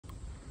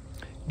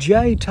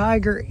J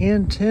Tiger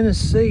in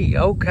Tennessee.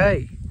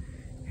 Okay,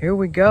 here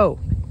we go.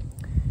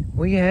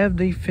 We have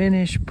the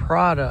finished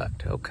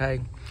product. Okay,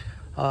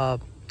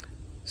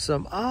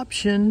 some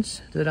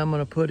options that I'm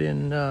going to put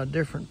in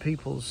different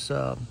people's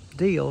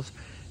deals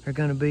are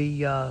going to be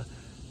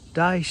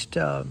diced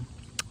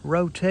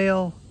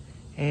rotel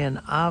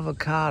and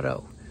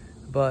avocado.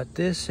 But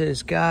this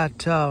has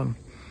got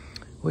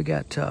we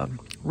got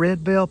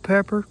red bell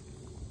pepper,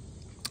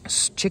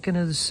 chicken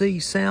of the sea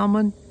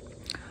salmon,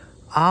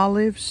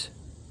 olives,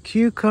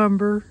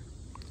 cucumber,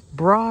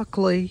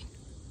 broccoli,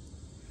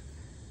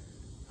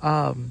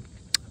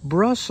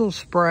 Brussels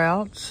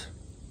sprouts,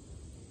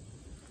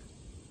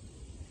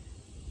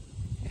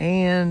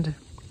 and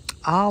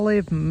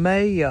olive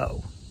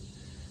mayo.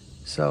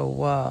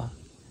 So,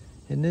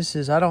 and this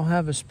is, I don't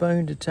have a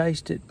spoon to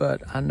taste it,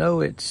 but I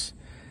know it's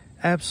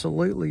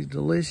absolutely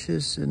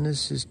delicious, and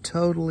this is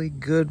totally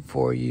good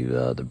for you.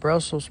 The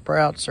Brussels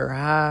sprouts are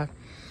high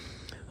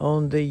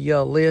on the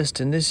list,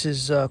 and this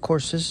is, of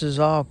course, this is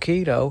all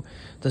keto.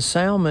 The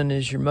salmon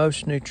is your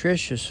most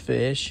nutritious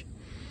fish.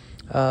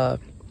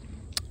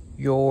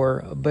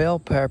 Your bell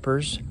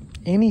peppers,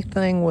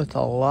 anything with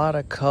a lot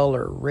of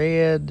color,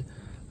 red,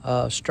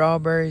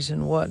 strawberries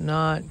and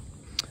whatnot.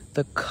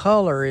 The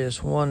color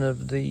is one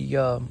of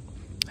the,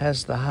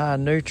 has the high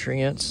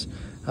nutrients.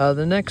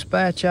 The next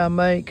batch I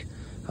make,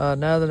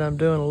 now that I'm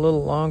doing a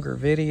little longer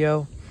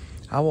video,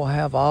 I will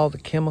have all the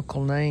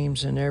chemical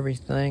names and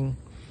everything.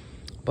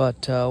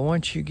 But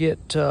once you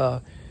get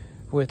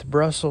with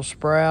Brussels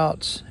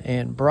sprouts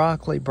and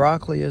broccoli,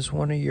 broccoli is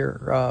one of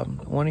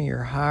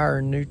your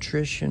higher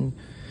nutrition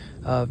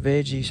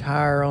veggies,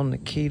 higher on the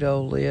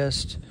keto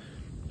list.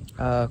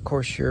 Of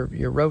course,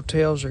 your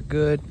rotels are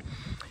good.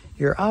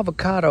 Your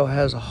avocado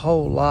has a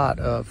whole lot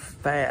of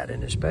fat,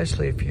 and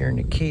especially if you're in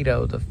the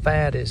keto, the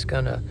fat is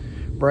gonna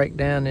break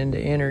down into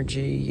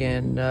energy,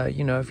 and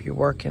you know, if you're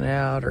working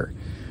out or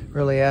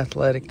really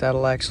athletic,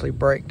 that'll actually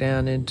break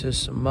down into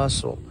some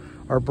muscle,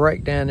 or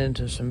break down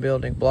into some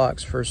building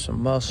blocks for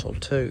some muscle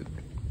too.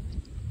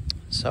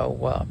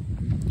 So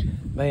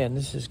man,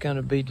 this is going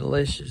to be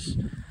delicious.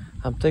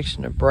 I'm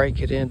fixing to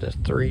break it into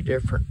 3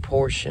 different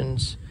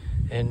portions,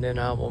 and then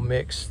I will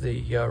mix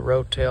the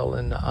rotel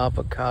and the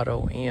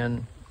avocado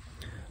in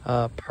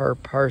per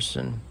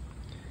person.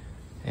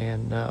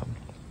 And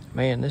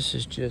man, this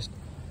is just,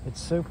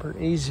 it's super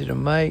easy to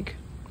make.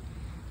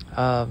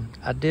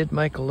 I did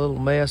make a little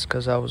mess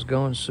because I was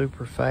going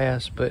super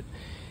fast, but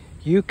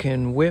you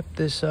can whip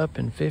this up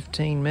in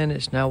 15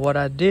 minutes. Now, what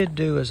I did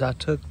do is I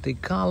took the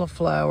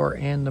cauliflower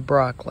and the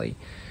broccoli,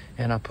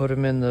 and I put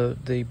them in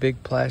the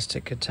big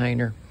plastic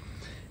container,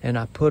 and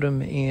I put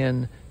them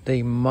in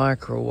the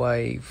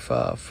microwave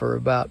for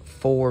about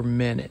 4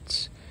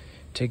 minutes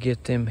to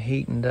get them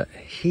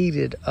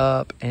heated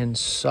up and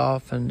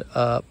softened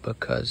up,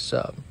 because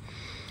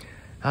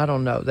I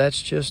don't know,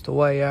 that's just the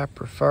way I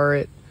prefer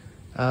it.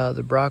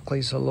 The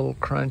broccoli's a little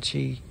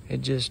crunchy.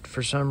 It just,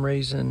 for some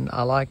reason,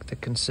 I like the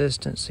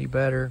consistency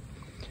better,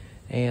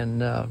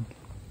 and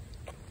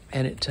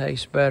it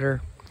tastes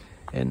better.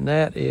 And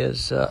that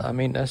is, I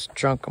mean, that's the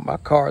trunk of my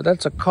car.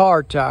 That's a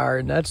car tire,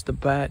 and that's the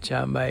batch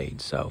I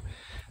made. So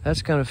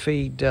that's gonna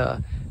feed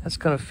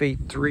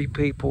 3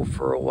 people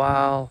for a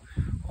while,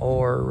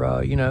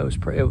 or you know,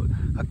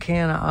 a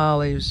can of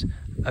olives,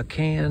 a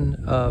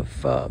can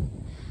of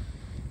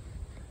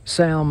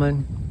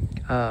salmon.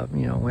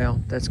 You know,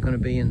 well, that's going to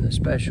be in the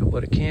special,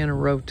 but a can of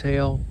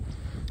rotel,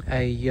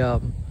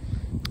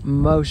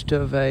 most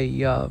of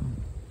a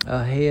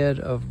head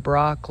of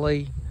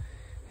broccoli,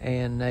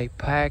 and a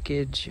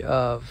package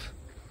of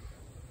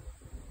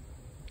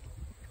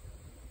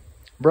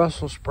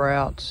Brussels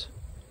sprouts,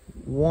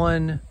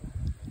 one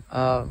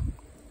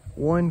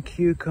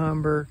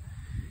cucumber.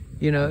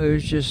 You know, it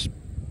was just,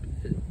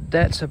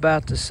 that's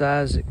about the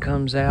size it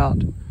comes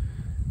out.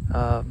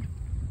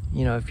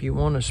 You know, if you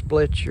want to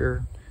split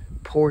your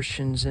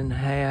portions in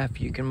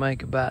half, you can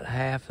make about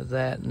half of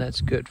that, and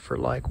that's good for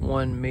like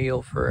 1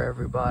 meal for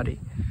everybody.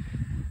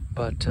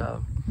 But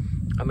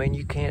I mean,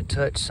 you can't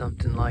touch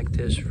something like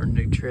this for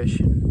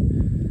nutrition.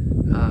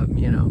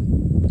 You know,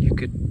 you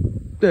could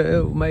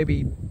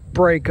maybe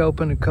break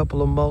open a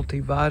couple of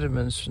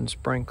multivitamins and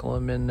sprinkle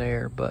them in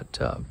there, but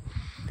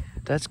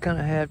that's going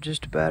to have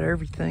just about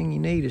everything you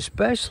need,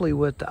 especially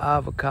with the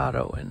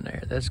avocado in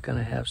there. That's going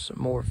to have some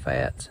more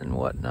fats and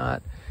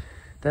whatnot.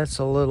 That's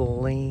a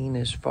little lean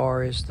as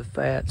far as the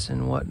fats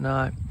and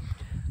whatnot.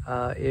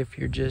 If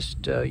you're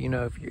just, you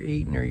know, if you're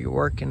eating or you're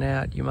working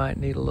out, you might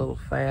need a little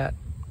fat.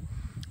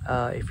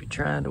 If you're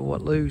trying to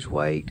lose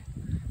weight,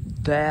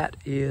 that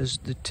is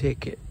the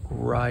ticket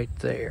right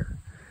there.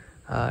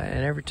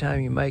 And every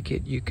time you make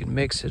it, you can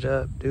mix it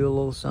up, do a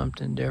little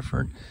something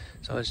different,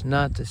 so it's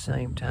not the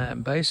same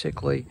time.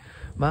 Basically,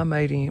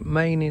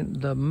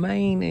 the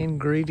main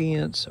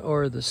ingredients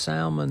are the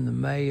salmon, the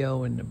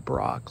mayo, and the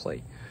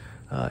broccoli.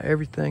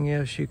 Everything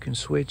else you can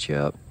switch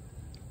up.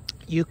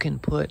 You can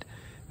put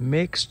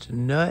mixed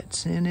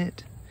nuts in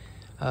it,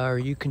 or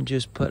you can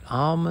just put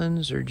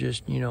almonds, or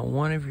just, you know,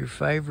 one of your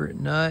favorite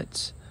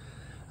nuts.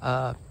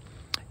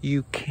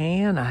 You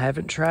can, I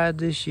haven't tried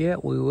this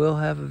yet. We will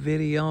have a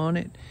video on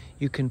it.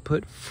 You can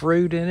put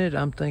fruit in it.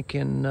 I'm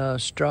thinking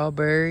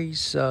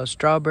strawberries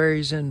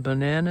and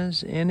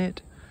bananas in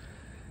it.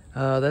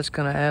 That's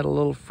going to add a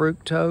little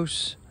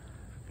fructose.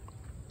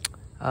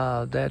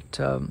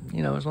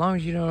 You know, as long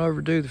as you don't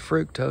overdo the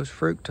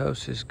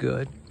fructose is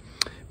good.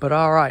 But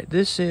all right,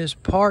 this is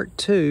part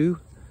 2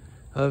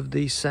 of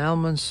the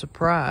salmon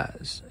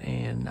surprise,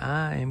 and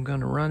I am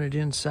going to run it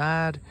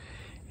inside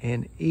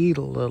and eat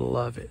a little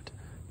of it.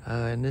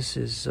 And this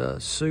is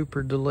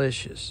super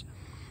delicious.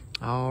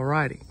 All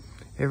righty,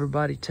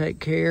 everybody take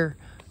care.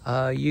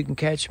 You can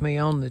catch me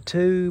on the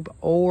tube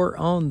or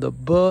on the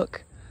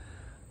book.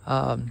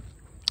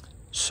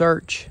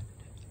 Search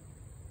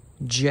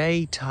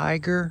J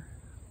Tiger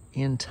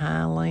in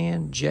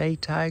Thailand, J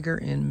Tiger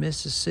in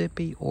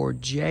Mississippi, or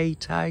J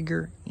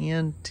Tiger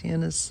in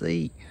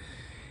Tennessee.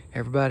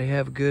 Everybody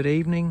have a good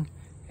evening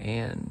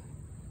and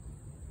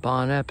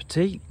bon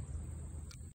appetit.